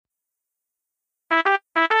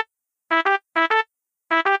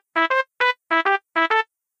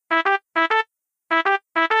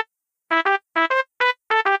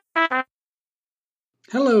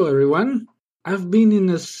Hello, everyone. I've been in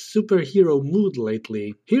a superhero mood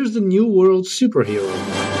lately. Here's the New World Superhero.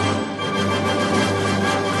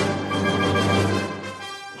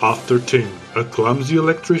 After Tim, a clumsy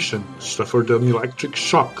electrician, suffered an electric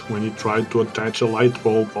shock when he tried to attach a light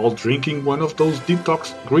bulb while drinking one of those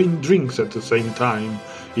detox green drinks at the same time,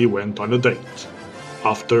 he went on a date.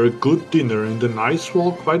 After a good dinner and a nice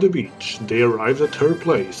walk by the beach, they arrived at her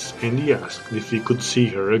place and he asked if he could see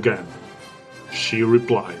her again. She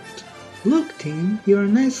replied, Look, Tim, you're a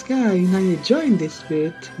nice guy and I enjoyed this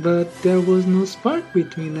bit, but there was no spark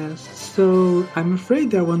between us, so I'm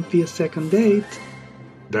afraid there won't be a second date.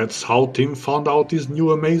 That's how Tim found out his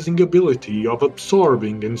new amazing ability of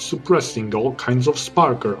absorbing and suppressing all kinds of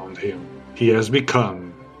spark around him. He has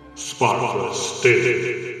become Sparkless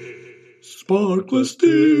Tim. Sparkless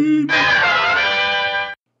Tim!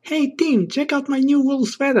 Hey, Tim, check out my new wool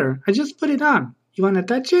sweater. I just put it on. You wanna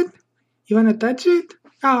touch it? You wanna touch it?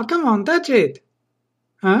 Oh, come on, touch it!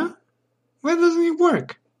 Huh? Why doesn't it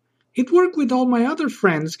work? It worked with all my other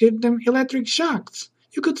friends, gave them electric shocks.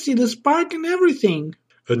 You could see the spark and everything.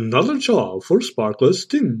 Another job for Sparkless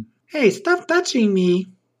Tim. Hey, stop touching me.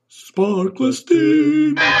 Sparkless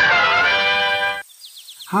Tim.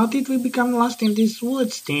 How did we become lost in these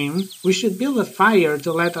woods, Tim? We should build a fire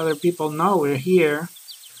to let other people know we're here.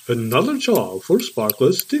 Another job for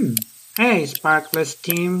Sparkless Tim. Hey, Sparkless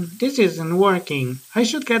Tim, this isn't working. I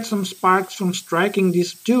should get some sparks from striking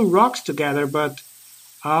these two rocks together, but...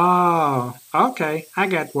 Oh, okay, I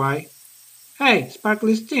get why. Hey,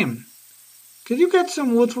 Sparkless Tim, could you get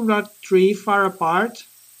some wood from that tree far apart?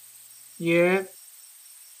 Yeah.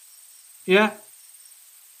 Yeah,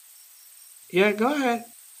 go ahead.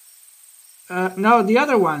 No, the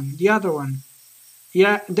other one.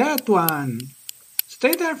 Yeah, that one.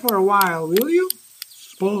 Stay there for a while, will you?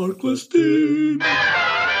 Sparkless Tim.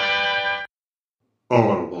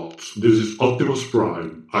 Autobots, this is Optimus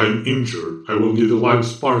Prime. I'm injured. I will need a live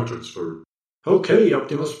spark transfer. Okay,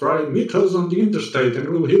 Optimus Prime, meet us on the interstate and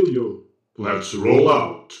we'll heal you. Let's roll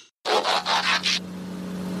out.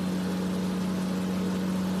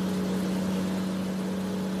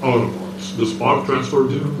 Autobots, the spark transfer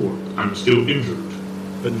didn't work. I'm still injured.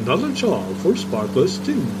 Another job for Sparkless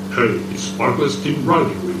Tim. Hey, is Sparkless Tim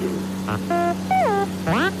riding with you?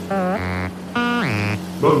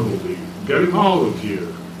 Bumblebee, get him out of here.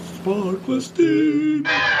 Sparkless Tim.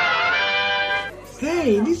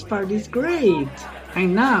 Hey, this part is great. I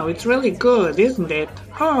know, it's really good, isn't it?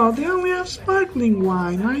 Oh, they only have sparkling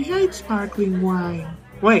wine. I hate sparkling wine.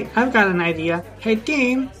 Wait, I've got an idea. Hey,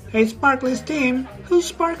 Tim. Hey, Sparkless Tim.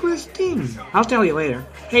 Who's Sparkless Tim? I'll tell you later.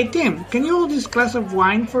 Hey, Tim, can you hold this glass of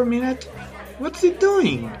wine for a minute? What's it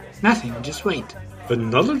doing? Nothing, just wait.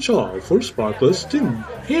 Another job for Sparkless Tim.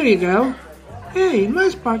 Here you go. Hey, my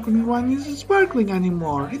sparkling wine isn't sparkling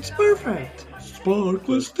anymore. It's perfect.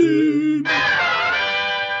 Sparkless Tim.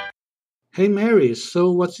 Hey Mary,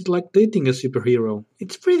 so what's it like dating a superhero?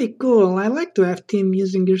 It's pretty cool. I like to have Tim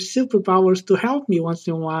using your superpowers to help me once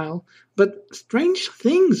in a while. But strange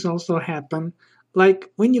things also happen. Like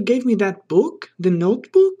when you gave me that book, the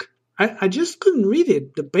notebook, I just couldn't read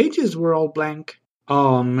it. The pages were all blank.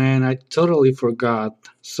 Oh man, I totally forgot.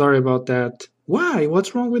 Sorry about that. Why?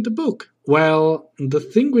 What's wrong with the book? Well, the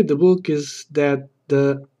thing with the book is that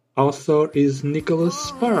the author is Nicholas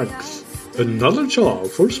Sparks. Another job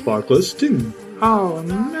for Sparkless Tim. Oh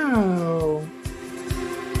no.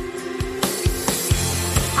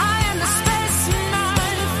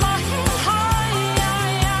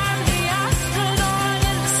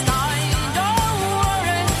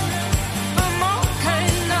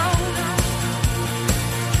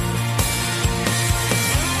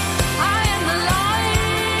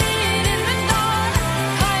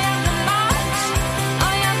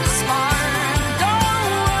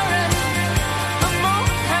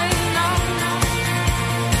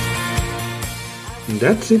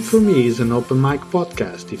 That's It For Me is an open mic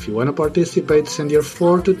podcast. If you want to participate, send your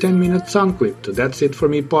 4 to 10 minute sound clip to That's It For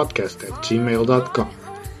Me podcast at gmail.com.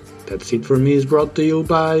 That's It For Me is brought to you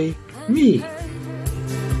by me.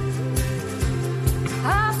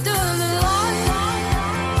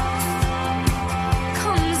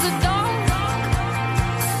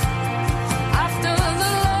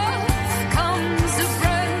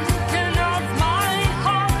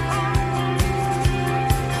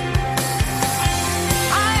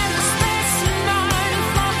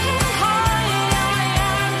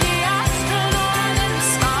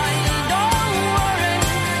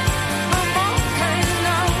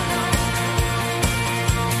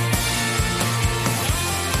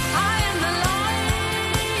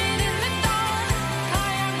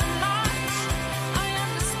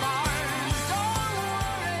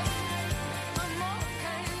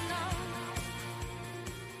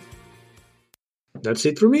 That's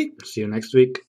it for me. See you next week.